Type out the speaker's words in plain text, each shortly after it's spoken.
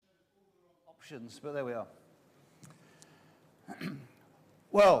distractions, but there we are.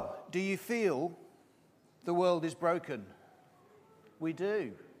 Well, do you feel the world is broken? We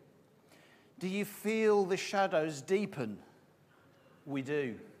do. Do you feel the shadows deepen? We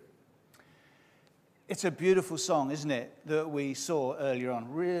do. It's a beautiful song, isn't it, that we saw earlier on.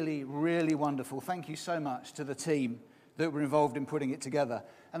 Really, really wonderful. Thank you so much to the team that were involved in putting it together.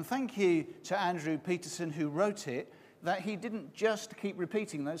 And thank you to Andrew Peterson, who wrote it, that he didn't just keep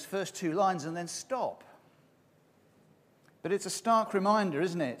repeating those first two lines and then stop. But it's a stark reminder,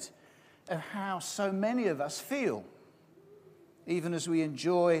 isn't it, of how so many of us feel, even as we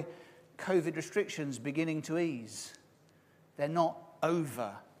enjoy COVID restrictions beginning to ease. They're not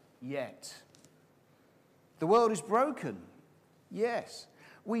over yet. The world is broken, yes.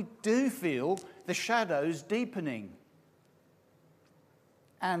 We do feel the shadows deepening.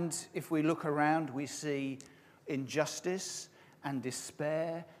 And if we look around, we see injustice and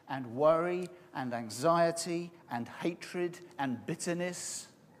despair and worry and anxiety and hatred and bitterness.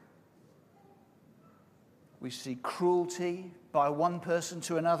 We see cruelty by one person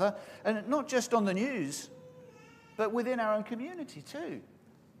to another, and not just on the news, but within our own community too.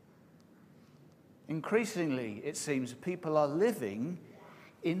 Increasingly, it seems, people are living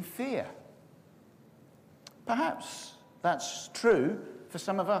in fear. Perhaps that's true for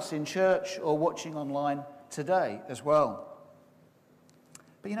some of us in church or watching online today as well.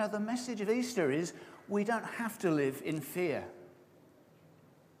 But you know, the message of Easter is we don't have to live in fear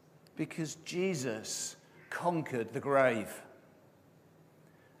because Jesus conquered the grave.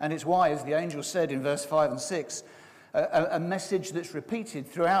 And it's why, as the angel said in verse 5 and 6, a message that's repeated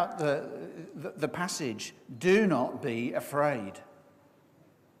throughout the passage: do not be afraid.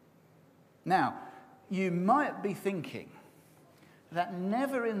 Now, you might be thinking that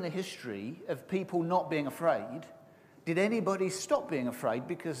never in the history of people not being afraid did anybody stop being afraid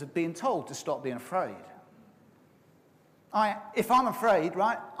because of being told to stop being afraid. If I'm afraid,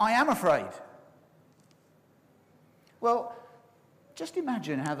 right, I am afraid. Well, just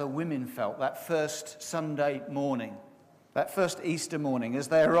imagine how the women felt that first Sunday morning, that first Easter morning, as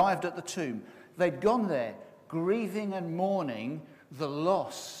they arrived at the tomb. They'd gone there grieving and mourning the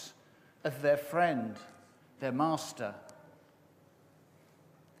loss of their friend, their master.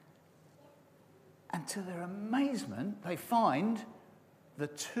 And to their amazement, they find the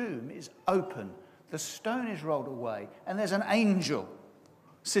tomb is open. The stone is rolled away, and there's an angel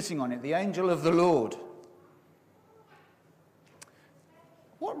sitting on it, the angel of the Lord.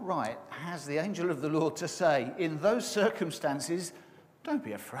 What right has the angel of the Lord to say, in those circumstances, don't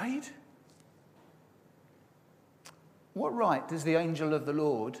be afraid? What right does the angel of the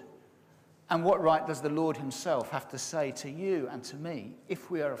Lord, and what right does the Lord himself have to say to you and to me if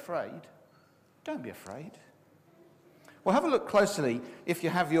we are afraid? Don't be afraid. Well, have a look closely, if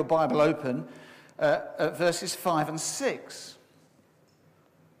you have your Bible open, at verses 5 and 6.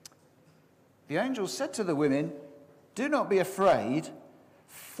 The angel said to the women, do not be afraid,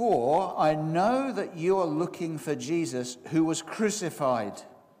 for I know that you are looking for Jesus who was crucified.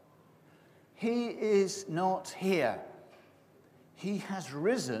 He is not here. He has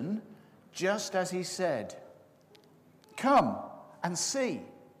risen just as he said. Come and see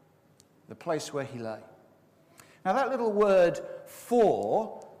the place where he lay. Now that little word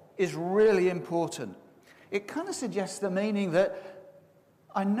for is really important. It kind of suggests the meaning that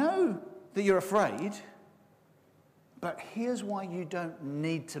I know that you're afraid, but here's why you don't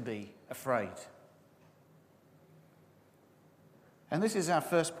need to be afraid. And this is our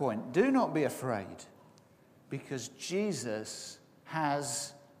first point. Do not be afraid, because Jesus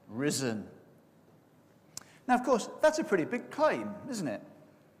has risen. Now, of course, that's a pretty big claim, isn't it?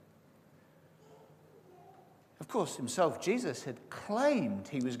 Of course, himself, Jesus, had claimed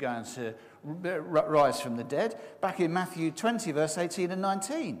he was going to rise from the dead back in Matthew 20, verse 18 and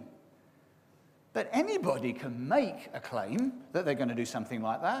 19. But anybody can make a claim that they're going to do something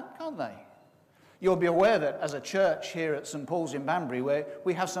like that, can't they? You'll be aware that as a church here at St. Paul's in Banbury, where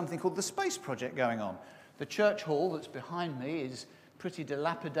we have something called the Space Project going on. The church hall that's behind me is pretty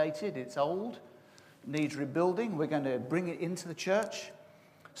dilapidated, it's old, needs rebuilding. We're going to bring it into the church.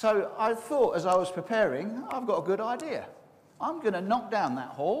 So I thought, as I was preparing, I've got a good idea. I'm going to knock down that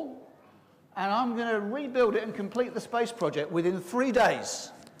hall, and I'm going to rebuild it and complete the Space Project within 3 days.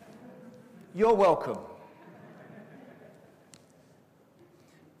 You're welcome.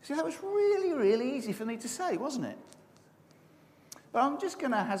 See, that was really, really easy for me to say, wasn't it? But I'm just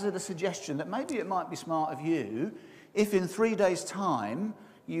going to hazard a suggestion that maybe it might be smart of you if in 3 days' time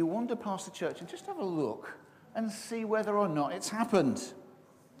you wander past the church and just have a look and see whether or not it's happened.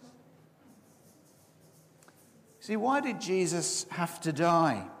 See, why did Jesus have to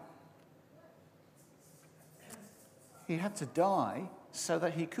die? He had to die so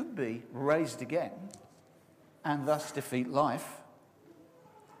that he could be raised again and thus defeat life,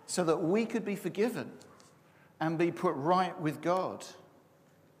 so that we could be forgiven and be put right with God.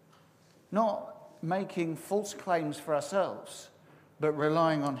 Not making false claims for ourselves, but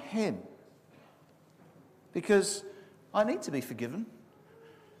relying on him. Because I need to be forgiven.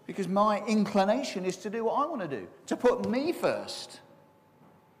 Because my inclination is to do what I want to do, to put me first,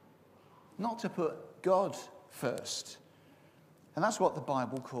 not to put God first. And that's what the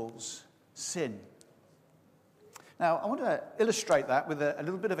Bible calls sin. Now, I want to illustrate that with a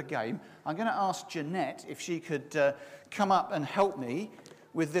little bit of a game. I'm going to ask Jeanette if she could come up and help me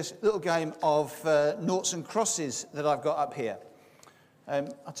with this little game of noughts and crosses that I've got up here.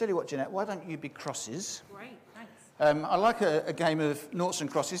 I'll tell you what, Jeanette, why don't you be crosses? Great, thanks. I like a game of noughts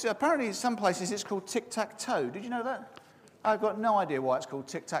and crosses. Apparently, in some places, it's called tic-tac-toe. Did you know that? I've got no idea why it's called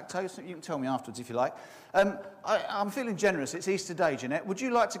tic-tac-toe, so you can tell me afterwards if you like. I'm feeling generous. It's Easter Day, Jeanette. Would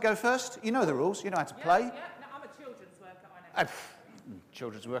you like to go first? You know the rules. You know how to play. Yeah, no, I'm a children's worker, I know.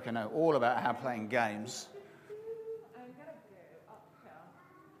 Children's work, I know all about how playing games. I'm going to go up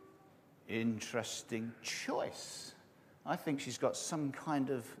here. Interesting choice. I think she's got some kind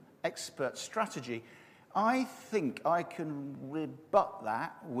of expert strategy. I think I can rebut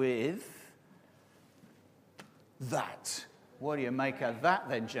that with that. What do you make of that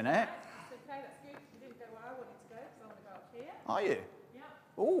then, Jeanette? That's okay, that's good. You didn't go where I wanted to go, so I'm going to go up here. Are you? Yeah.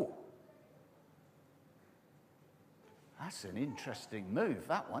 Oh. That's an interesting move,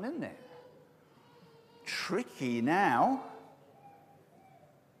 that one, isn't it? Tricky now.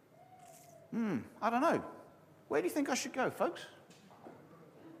 I don't know. Where do you think I should go, folks?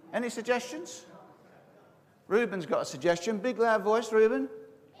 Any suggestions? Reuben's got a suggestion. Big loud voice, Reuben.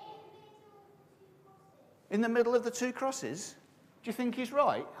 In the middle of the two crosses? Do you think he's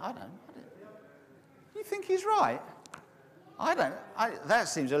right? I don't. You think he's right? I don't. That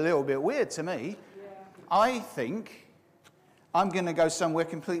seems a little bit weird to me. I think I'm going to go somewhere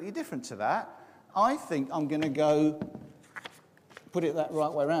completely different to that. I think I'm going to go, put it that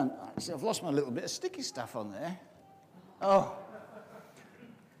right way around. Actually, I've lost my little bit of sticky stuff on there. Oh.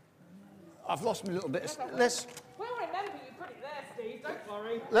 I've lost my little bit of... We'll remember you put it there, Steve, don't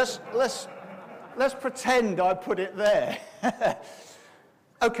worry. Let's pretend I put it there.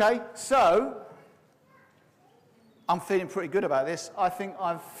 Okay, so I'm feeling pretty good about this. I think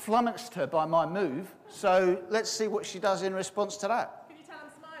I've flummoxed her by my move, so let's see what she does in response to that. Can you tell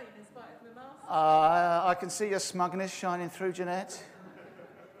I'm smiling in spite of the mask? I can see your smugness shining through, Jeanette.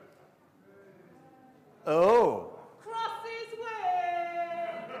 Oh. Crosses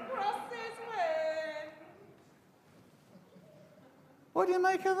win! Crosses win! What do you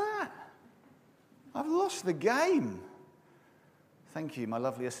make of that? I've lost the game. Thank you, my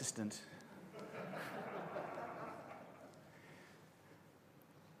lovely assistant.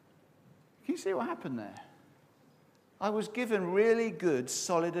 Can you see what happened there? I was given really good,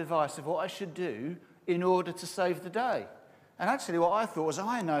 solid advice of what I should do in order to save the day. And actually what I thought was,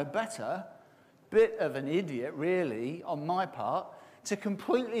 I know better. Bit of an idiot, really, on my part, to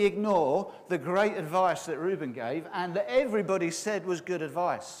completely ignore the great advice that Reuben gave and that everybody said was good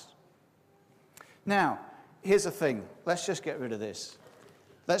advice. Now, here's the thing. Let's just get rid of this.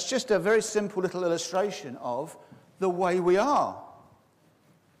 That's just a very simple little illustration of the way we are.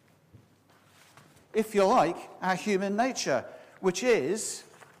 If you like, our human nature, which is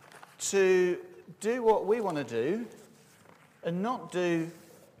to do what we want to do and not do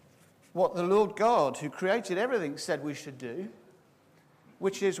what the Lord God, who created everything, said we should do,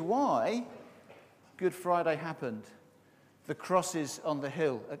 which is why Good Friday happened, the crosses on the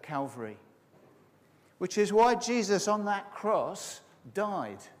hill at Calvary, which is why Jesus on that cross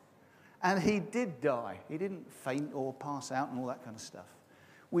died. And he did die. He didn't faint or pass out and all that kind of stuff.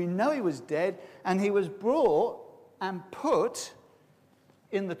 We know he was dead, and he was brought and put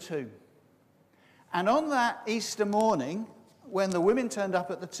in the tomb. And on that Easter morning, when the women turned up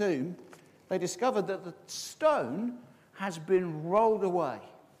at the tomb, they discovered that the stone has been rolled away.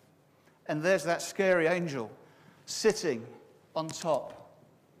 And there's that scary angel sitting on top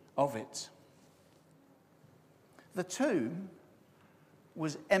of it. The tomb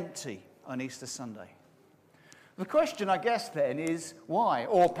was empty on Easter Sunday. The question, I guess, then, is why?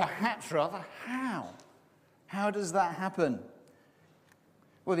 Or perhaps, rather, how? How does that happen?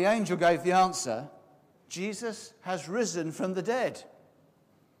 Well, the angel gave the answer. Jesus has risen from the dead.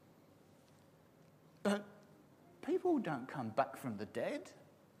 But people don't come back from the dead,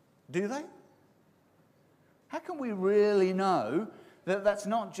 do they? How can we really know that that's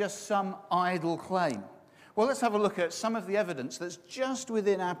not just some idle claim? Well, let's have a look at some of the evidence that's just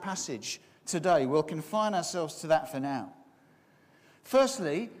within our passage today. We'll confine ourselves to that for now.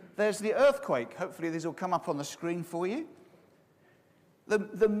 Firstly, there's the earthquake. Hopefully these will come up on the screen for you.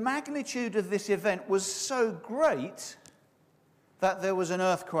 The magnitude of this event was so great that there was an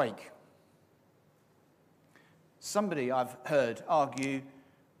earthquake. Somebody I've heard argue,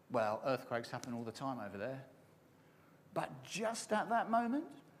 well, earthquakes happen all the time over there. But just at that moment?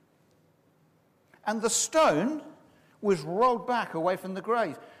 And the stone was rolled back away from the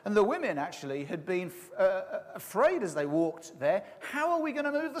grave. And the women actually had been afraid as they walked there. How are we going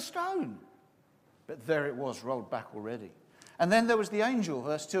to move the stone? But there it was, rolled back already. And then there was the angel,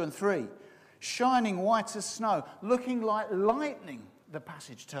 verse 2 and 3, shining white as snow, looking like lightning, the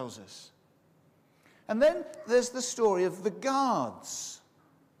passage tells us. And then there's the story of the guards.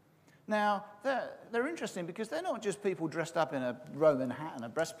 Now, they're interesting because they're not just people dressed up in a Roman hat and a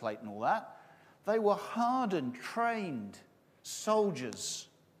breastplate and all that. They were hardened, trained soldiers,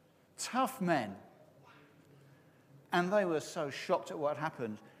 tough men. And they were so shocked at what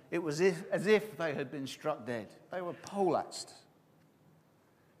happened, it was as if they had been struck dead. They were poleaxed.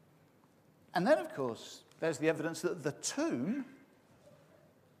 And then, of course, there's the evidence that the tomb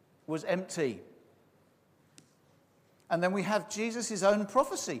was empty. And then we have Jesus' own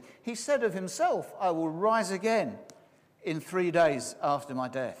prophecy. He said of himself, I will rise again in 3 days after my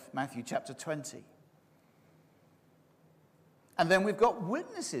death. Matthew chapter 20. And then we've got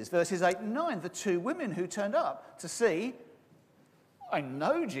witnesses, verses 8 and 9, the two women who turned up to see, I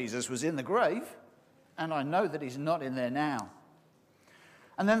know Jesus was in the grave, and I know that he's not in there now.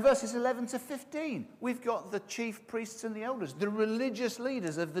 And then verses 11 to 15, we've got the chief priests and the elders, the religious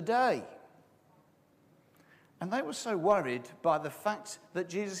leaders of the day. And they were so worried by the fact that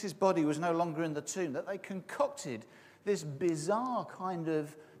Jesus' body was no longer in the tomb that they concocted this bizarre kind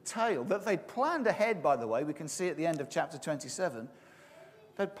of tale that they'd planned ahead, by the way. We can see at the end of chapter 27.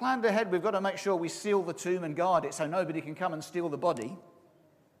 They'd planned ahead, we've got to make sure we seal the tomb and guard it so nobody can come and steal the body.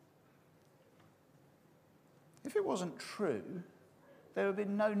 If it wasn't true, there would have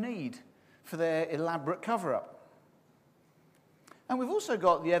been no need for their elaborate cover-up. And we've also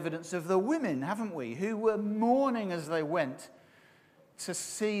got the evidence of the women, haven't we, who were mourning as they went to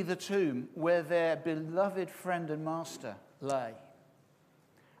see the tomb where their beloved friend and master lay.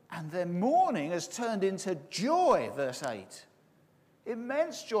 And their mourning has turned into joy, verse 8.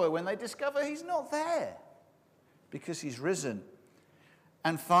 Immense joy when they discover he's not there because he's risen.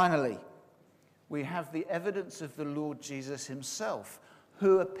 And finally, we have the evidence of the Lord Jesus himself,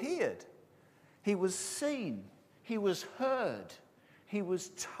 who appeared. He was seen, he was heard, he was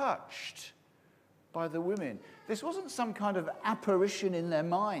touched by the women. This wasn't some kind of apparition in their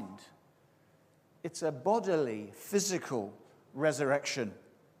mind. It's a bodily, physical resurrection.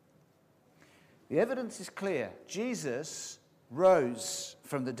 The evidence is clear. Jesus rose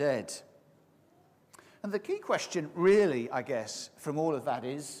from the dead. And the key question really, I guess, from all of that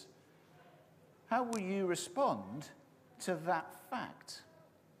is, how will you respond to that fact?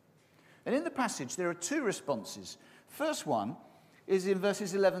 And in the passage, there are two responses. First one is in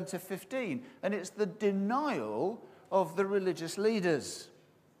verses 11 to 15, and it's the denial of the religious leaders.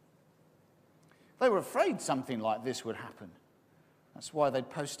 They were afraid something like this would happen. That's why they'd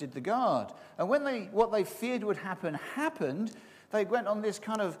posted the guard. And when what they feared would happen happened, they went on this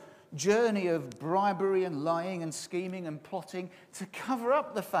kind of journey of bribery and lying and scheming and plotting to cover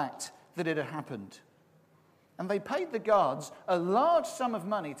up the fact that it had happened. And they paid the guards a large sum of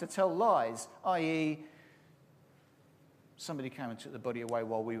money to tell lies, i.e., somebody came and took the body away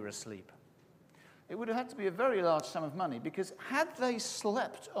while we were asleep. It would have had to be a very large sum of money because had they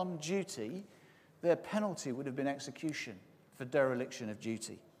slept on duty, their penalty would have been execution for dereliction of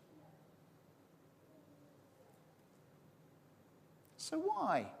duty. So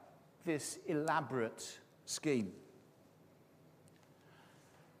why this elaborate scheme?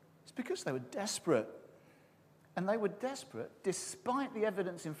 It's because they were desperate. And they were desperate, despite the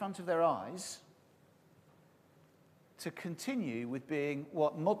evidence in front of their eyes, to continue with being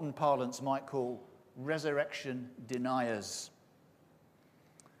what modern parlance might call resurrection deniers.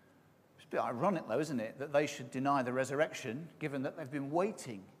 It's a bit ironic, though, isn't it, that they should deny the resurrection, given that they've been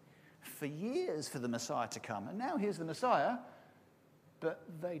waiting for years for the Messiah to come. And now here's the Messiah, but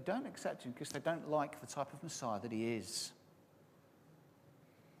they don't accept him because they don't like the type of Messiah that he is.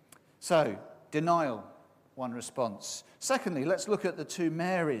 So, denial, one response. Secondly, let's look at the two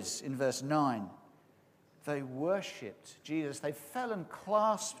Marys in verse 9. They worshipped Jesus. They fell and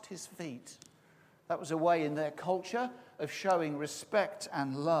clasped his feet. That was a way in their culture of showing respect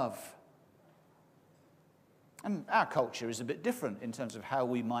and love. And our culture is a bit different in terms of how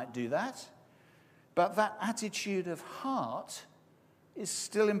we might do that. But that attitude of heart is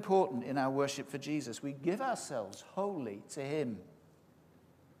still important in our worship for Jesus. We give ourselves wholly to him.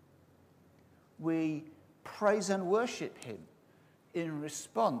 We praise and worship him in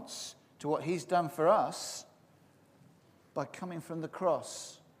response to what he's done for us by coming from the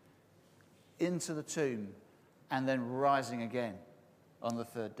cross into the tomb and then rising again on the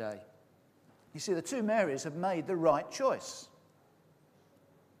third day. You see, the two Marys have made the right choice.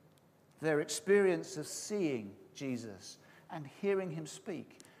 Their experience of seeing Jesus and hearing him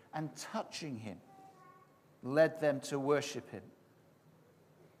speak and touching him led them to worship him.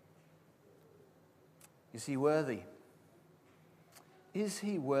 Is he worthy? Is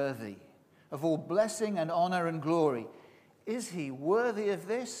he worthy of all blessing and honor and glory? Is he worthy of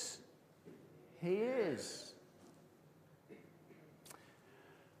this? He is.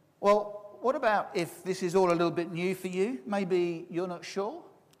 Well, what about if this is all a little bit new for you? Maybe you're not sure,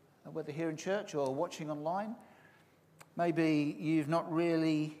 whether here in church or watching online. Maybe you've not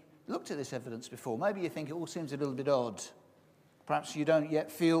really looked at this evidence before. Maybe you think it all seems a little bit odd. Perhaps you don't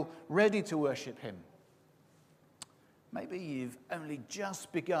yet feel ready to worship him. Maybe you've only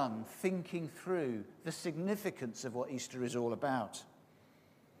just begun thinking through the significance of what Easter is all about.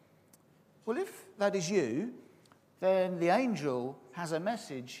 Well, if that is you, then the angel has a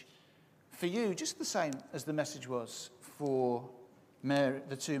message for you, just the same as the message was for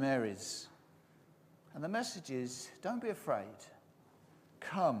the two Marys. And the message is, don't be afraid.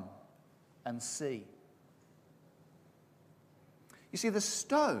 Come and see. You see, the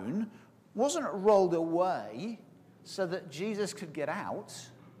stone wasn't rolled away so that Jesus could get out.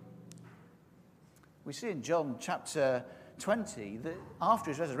 We see in John chapter 20 that after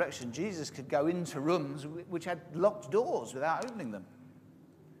his resurrection, Jesus could go into rooms which had locked doors without opening them.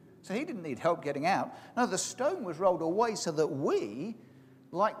 So he didn't need help getting out. No, the stone was rolled away so that we,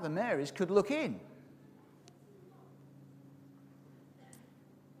 like the Marys, could look in.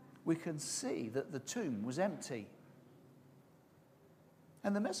 We can see that the tomb was empty.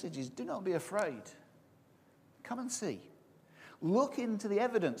 And the message is, do not be afraid. Come and see. Look into the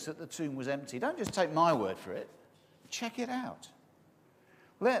evidence that the tomb was empty. Don't just take my word for it. Check it out.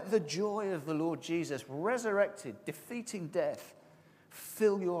 Let the joy of the Lord Jesus, resurrected, defeating death,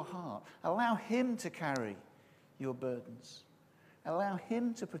 fill your heart. Allow him to carry your burdens. Allow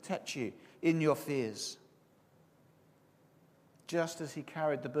him to protect you in your fears. Just as he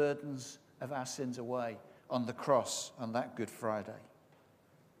carried the burdens of our sins away on the cross on that Good Friday.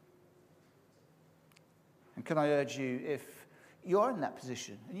 And can I urge you, if you're in that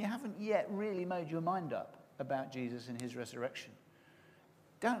position and you haven't yet really made your mind up about Jesus and his resurrection,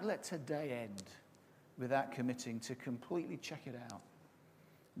 don't let today end without committing to completely check it out.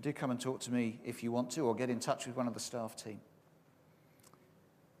 Do come and talk to me if you want to, or get in touch with one of the staff team.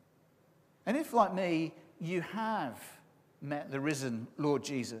 And if, like me, you have met the risen Lord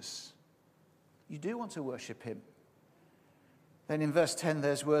Jesus, you do want to worship him, then in verse 10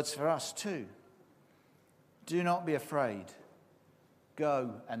 there's words for us too. Do not be afraid.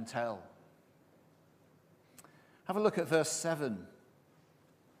 Go and tell. Have a look at verse 7.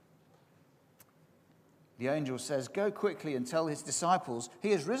 The angel says, go quickly and tell his disciples,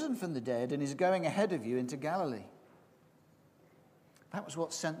 he has risen from the dead and is going ahead of you into Galilee. That was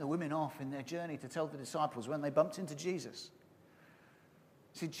what sent the women off in their journey to tell the disciples when they bumped into Jesus.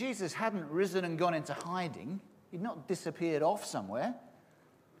 See, Jesus hadn't risen and gone into hiding. He'd not disappeared off somewhere.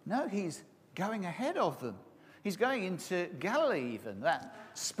 No, he's going ahead of them. He's going into Galilee even, that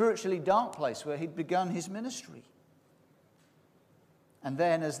spiritually dark place where he'd begun his ministry. And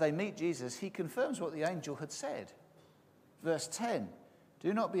then as they meet Jesus, he confirms what the angel had said. Verse 10,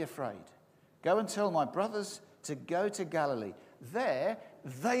 do not be afraid. Go and tell my brothers to go to Galilee. There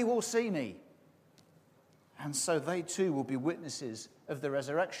they will see me. And so they too will be witnesses of the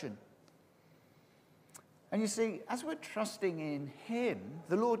resurrection. And you see, as we're trusting in him,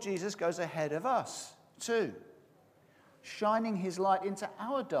 the Lord Jesus goes ahead of us too, shining his light into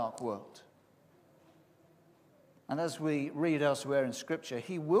our dark world. And as we read elsewhere in Scripture,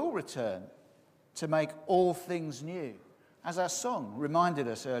 he will return to make all things new, as our song reminded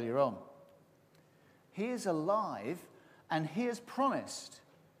us earlier on. He is alive and he has promised,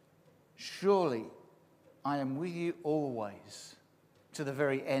 surely I am with you always to the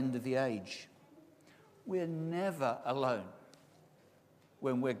very end of the age. We're never alone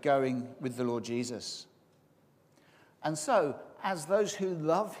when we're going with the Lord Jesus. And so, as those who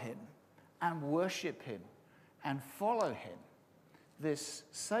love him and worship him and follow him, this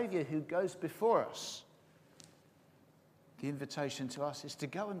Saviour who goes before us, the invitation to us is to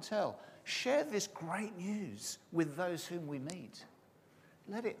go and tell. Share this great news with those whom we meet.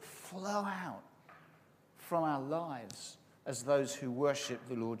 Let it flow out from our lives, as those who worship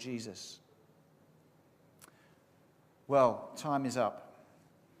the Lord Jesus. Well, time is up.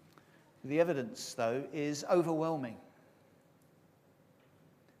 The evidence, though, is overwhelming.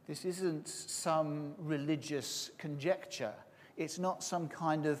 This isn't some religious conjecture. It's not some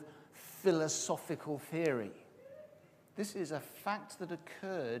kind of philosophical theory. This is a fact that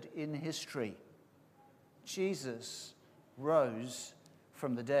occurred in history. Jesus rose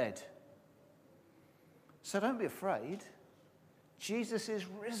from the dead. So don't be afraid. Jesus is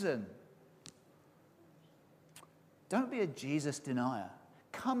risen. Don't be a Jesus denier.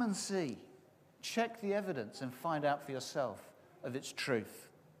 Come and see. Check the evidence and find out for yourself of its truth.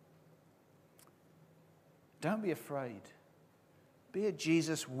 Don't be afraid. Be a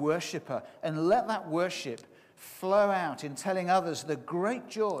Jesus worshipper and let that worship flow out in telling others the great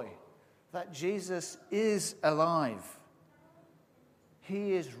joy that Jesus is alive.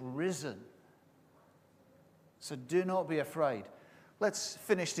 He is risen. So do not be afraid. Let's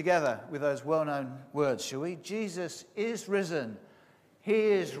finish together with those well-known words, shall we? Jesus is risen. He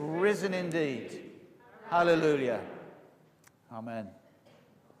is risen indeed. Hallelujah. Amen.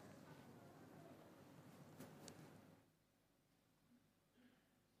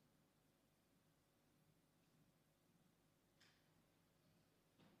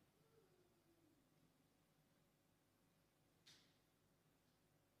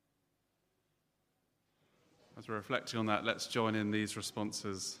 As we're reflecting on that, let's join in these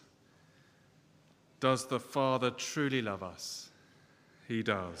responses. Does the Father truly love us? He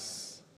does.